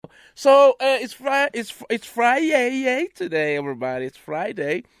So it's Friday today, everybody. It's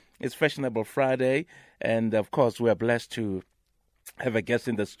Friday. It's Fashionable Friday, and of course, we are blessed to have a guest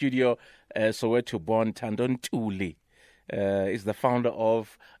in the studio. Soweto-born Thando Ntuli is the founder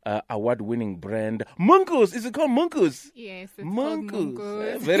of award-winning brand Munkus. Is it called Munkus? Yes, it's called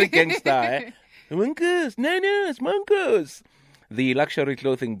Munkus. Very gangster, eh? Munkus. No, it's Munkus. The luxury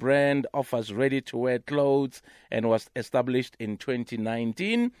clothing brand offers ready-to-wear clothes and was established in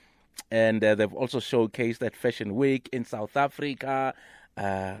 2019. And they've also showcased at Fashion Week in South Africa,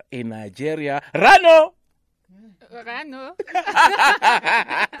 in Nigeria. Rano!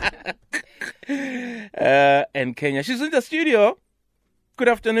 And Kenya. She's in the studio. Good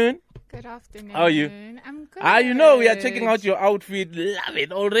afternoon. Good afternoon. How are you? I'm good. You know, we are checking out your outfit. Love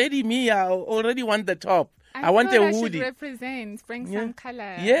it. Already, me, I already want the top. I want a hoodie. Should represent. Bring some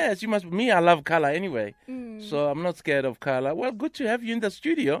color. Yes, you must. Me, I love color anyway. So I'm not scared of color. Well, good to have you in the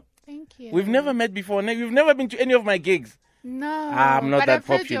studio. Thank you. We've never met before. You've never been to any of my gigs. No. I'm not but that I've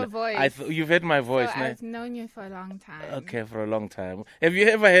popular. Heard your voice. You've heard my voice, so man. I've known you for a long time. Okay, for a long time. Have you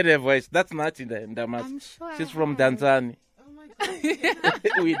ever heard her voice? That's Nati Damas. I'm sure. She's from Tanzania. Oh my God.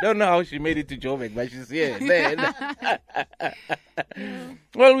 We don't know how she made it to Joburg, but she's here.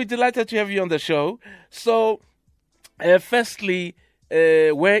 Well, we're delighted to have you on the show. So, firstly,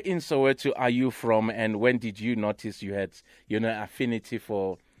 where in Soweto are you from, and when did you notice you had, affinity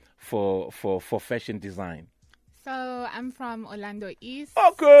for fashion design? So I'm from Orlando East.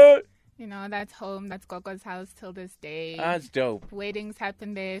 Okay. That's home. That's Gogo's house till this day. That's dope. Weddings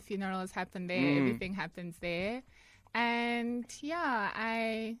happen there. Funerals happen there. Everything happens there. And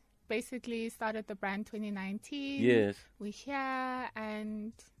I basically started the brand 2019. Yes. We're here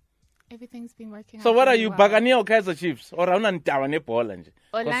and everything's been working out. So what are you, well. Bagania or Kaiser Chiefs? Or Orlando Pirates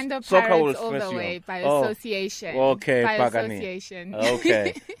all the way by association. Okay, by Bagania. association.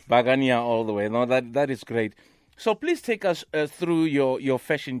 Okay, Bagania all the way. No, that is great. So please take us through your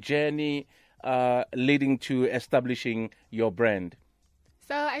fashion journey leading to establishing your brand.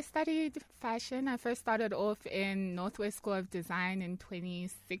 So I studied fashion. I first started off in Northwest School of Design in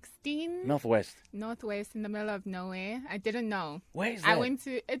 2016. Northwest, in the middle of nowhere. I didn't know. Where is that? I went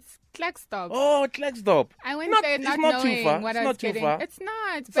to, it's Klerksdorp. Oh, Klerksdorp. I went there not knowing what I was getting. It's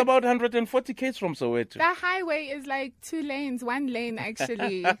not. It's about 140 km from Soweto. The highway is like 2 lanes, 1 lane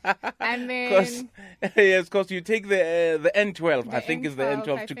actually. And then... Yes, because you take the N12, I think it's the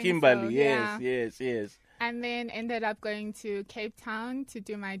N12 to Kimberley. So, Yes. And then ended up going to Cape Town to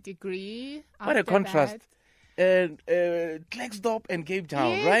do my degree. What a contrast. Klerksdorp and Cape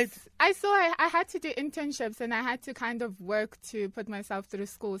Town, right? I had to do internships and I had to kind of work to put myself through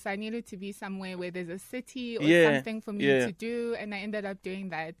school. So I needed to be somewhere where there's a city or something for me to do. And I ended up doing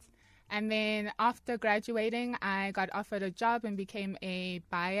that. And then after graduating, I got offered a job and became a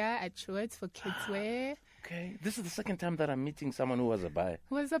buyer at Truett's for kidswear. Okay, this is the second time that I'm meeting someone who was a buyer.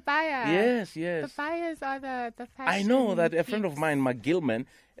 Yes. Yes. The buyers are the fashion. I know that a peeps. friend of mine, Mark Gilman,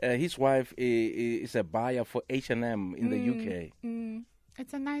 his wife is a buyer for H&M in the UK.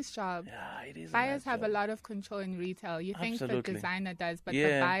 It's a nice job. Yeah, it is. Buyers have a lot of control in retail. You think the designer does, but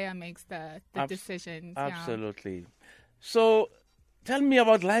the buyer makes the decisions. Absolutely. So, tell me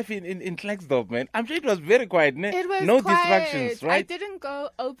about life in Klerksdorp, man. I'm sure it was very quiet. It was no quiet. distractions, right? I didn't go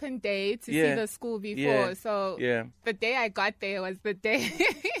open day to see the school before. So the day I got there was the day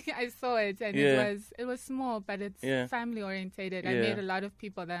I saw it. And it was small, but it's family orientated. I made a lot of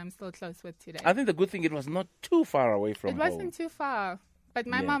people that I'm still close with today. I think the good thing, it was not too far away from home. It wasn't too far. But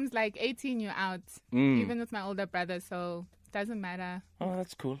my mom's like 18, you're out. Even with my older brother, so it doesn't matter. Oh,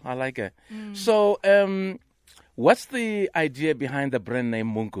 that's cool. I like it. So, what's the idea behind the brand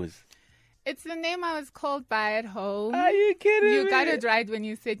name Munkus? It's the name I was called by at home. Are you kidding me? You got it right when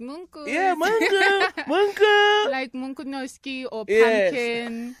you said Munkus. Yeah, Munkus. Like Munkunoski or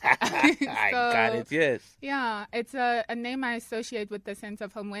pumpkin. I got it, yes. Yeah, it's a name I associate with the sense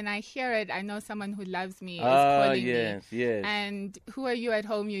of home. When I hear it, I know someone who loves me is calling me. Yes. And who are you at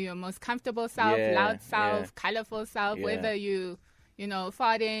home? You're your most comfortable self, loud self, colorful self, whether you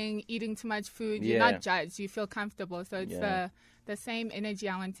farting, eating too much food, you're not judged. You feel comfortable. So it's the same energy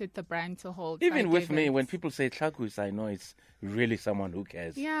I wanted the brand to hold. Even with me, when people say Tlakus, I know it's really someone who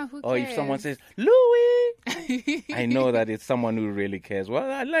cares. Yeah, who cares? Or if someone says, Louis, I know that it's someone who really cares.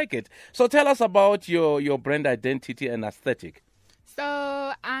 Well, I like it. So tell us about your brand identity and aesthetic.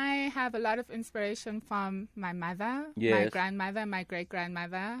 So I have a lot of inspiration from my mother, my grandmother, my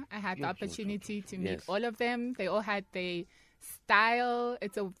great-grandmother. I had the opportunity to meet all of them. They all had their style.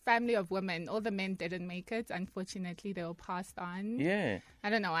 It's a family of women. All the men didn't make it. Unfortunately, they were passed on. Yeah. I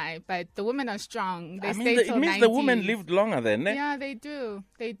don't know why, but the women are strong. They till it means 90s. The women lived longer then, eh? Yeah, they do.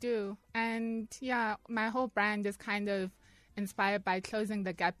 They do. And yeah, my whole brand is kind of inspired by closing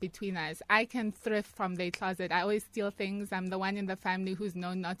the gap between us. I can thrift from their closet. I always steal things. I'm the one in the family who's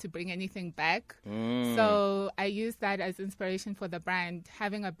known not to bring anything back. So I use that as inspiration for the brand,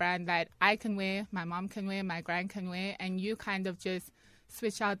 having a brand that I can wear, my mom can wear, my grand can wear, and you kind of just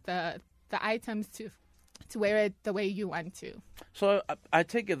switch out the items to wear it the way you want to. So I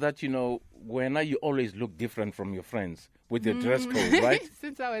take it that, when you always look different from your friends with your dress code, right?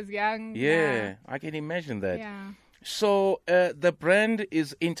 Since I was young. Yeah, I can imagine that. Yeah. So the brand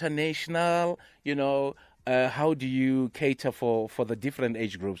is international, how do you cater for the different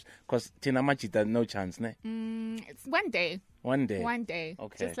age groups? Because Tina Machita, no chance, ne? It's one day. One day? One day.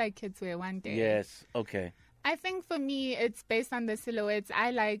 Okay. Just like kids wear one day. Yes, okay. I think for me, it's based on the silhouettes. I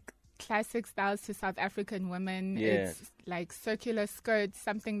like classic styles to South African women. Yeah. It's like circular skirts,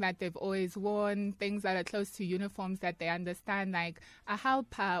 something that they've always worn, things that are close to uniforms that they understand, like a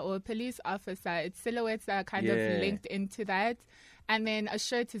helper or a police officer. It's silhouettes that are kind of linked into that. And then a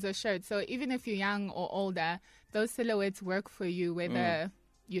shirt is a shirt. So even if you're young or older, those silhouettes work for you whether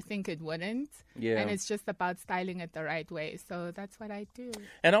you think it wouldn't. Yeah. And it's just about styling it the right way. So that's what I do.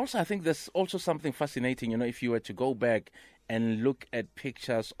 And also, I think there's also something fascinating, if you were to go back and look at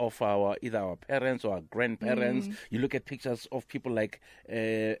pictures of either our parents or our grandparents. You look at pictures of people like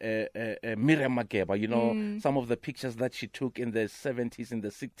Miriam Makeba, some of the pictures that she took in the 70s and the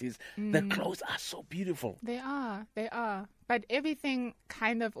 60s. The clothes are so beautiful. They are. But everything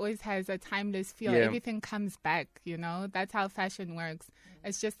kind of always has a timeless feel. Yeah. Everything comes back, That's how fashion works.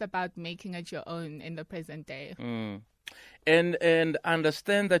 It's just about making it your own in the present day. And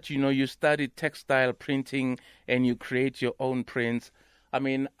understand that, you studied textile printing and you create your own prints. I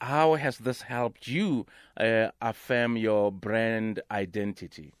mean, how has this helped you affirm your brand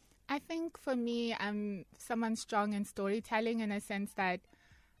identity? I think for me, I'm someone strong in storytelling in a sense that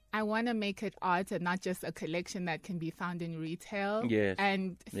I want to make it art and not just a collection that can be found in retail. Yes.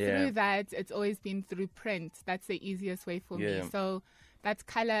 And through that, it's always been through print. That's the easiest way for me. So that's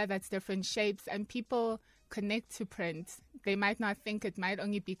color, that's different shapes, and people connect to print. They might not think it might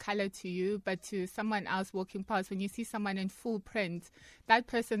only be color to you, but to someone else walking past, when you see someone in full print, that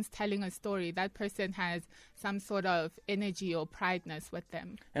person's telling a story. That person has some sort of energy or prideness with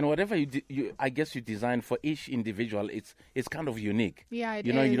them. And whatever I guess you design for each individual, it's kind of unique. Yeah, it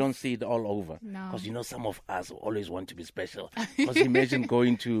is. You don't see it all over. No. Because, some of us always want to be special. Because imagine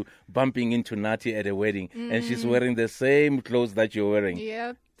bumping into Nati at a wedding and she's wearing the same clothes that you're wearing.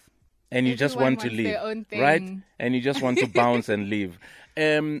 Yep. And you just want to leave, right? And you just want to bounce and leave.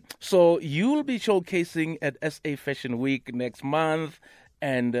 So you'll be showcasing at SA Fashion Week next month.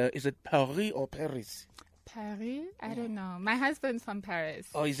 And is it Paris or Paris? Paris? I don't know. My husband's from Paris.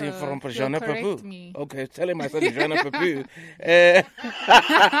 Oh, is he from Jean Papu? Me. Okay, tell him I said Jean Papu.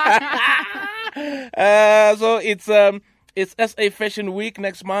 So it's SA Fashion Week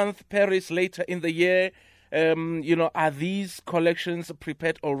next month, Paris later in the year. Are these collections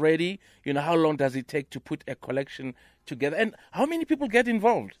prepared already? How long does it take to put a collection together? And how many people get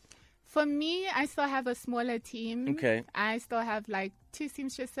involved? For me, I still have a smaller team. Okay. I still have 2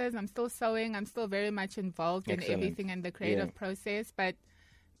 seamstresses. I'm still sewing. I'm still very much involved in everything in the creative process. But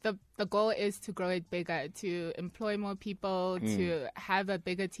the goal is to grow it bigger, to employ more people, to have a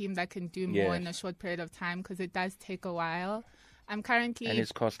bigger team that can do more in a short period of time, because it does take a while. I'm currently... And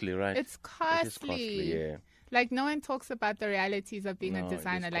it's costly, right? It's costly. It is costly, yeah. No one talks about the realities of being a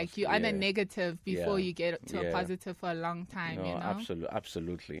designer. You're on a negative before you get to a positive for a long time,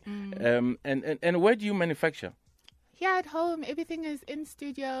 Absolutely. And where do you manufacture? Here at home. Everything is in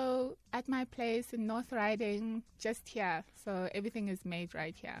studio at my place in North Riding, just here. So everything is made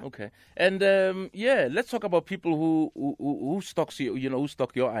right here. Okay. And let's talk about people who stocks you, who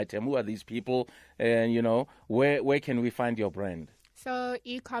stock your item. Who are these people? And where can we find your brand? So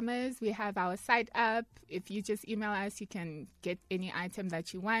e-commerce, we have our site up. If you just email us, you can get any item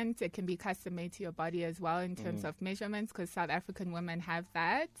that you want. It can be custom made to your body as well in terms of measurements, because South African women have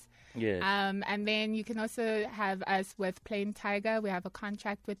that. Yes. And then you can also have us with Plain Tiger. We have a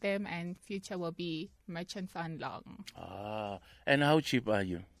contract with them, and future will be merchants on long. And how cheap are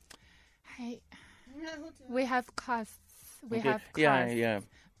you? We have costs. Yeah.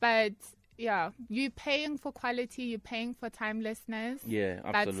 But yeah, you're paying for quality, you're paying for timelessness. Yeah,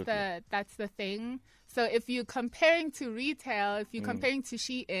 absolutely. That's the thing. So if you're comparing to retail, if you're comparing to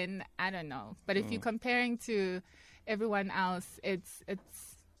Shein, I don't know. But if you're comparing to everyone else, it's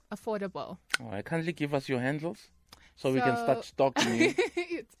affordable. All right. Kindly give us your handles. So we can start stalking you.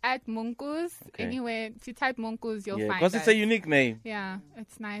 It's at Munkus. Okay. Anywhere, if you type Munkus, you'll find it. Because it's a unique name. Yeah,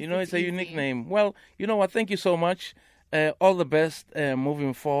 it's nice. It's a unique name. Well, you know what? Thank you so much. All the best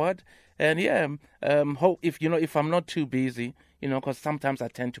moving forward. And hope if I'm not too busy, because sometimes I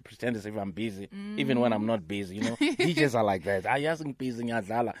tend to pretend as if I'm busy, even when I'm not busy. DJs are like that. I wasn't busy,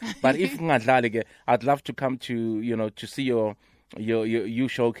 but if I'd love to come to to see you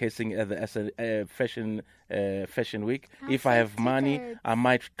showcasing at the fashion week. If I have money, I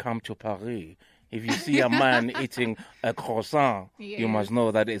might come to Paris. If you see a man eating a croissant, you must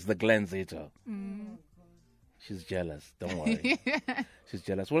know that it's the Glenn's eater. She's jealous. Don't worry. She's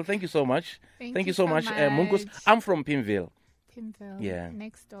jealous. Well, thank you so much. Thank you so much. Munkus. I'm from Pimville. Yeah.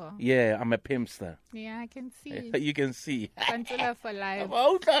 Next door. Yeah, I'm a pimpster. Yeah, I can see. You can see. Controller for life.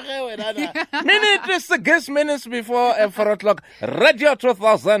 Guess minutes before 4 o'clock. Radio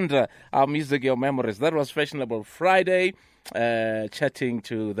 2000. Our music, your memories. That was Fashionable Friday. Chatting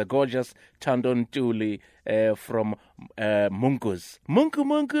to the gorgeous Thando Ntuli from Munkus.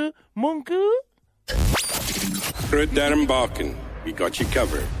 Munku. Fred Darren, we got you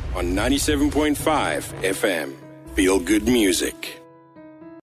covered on 97.5 FM. Feel good music.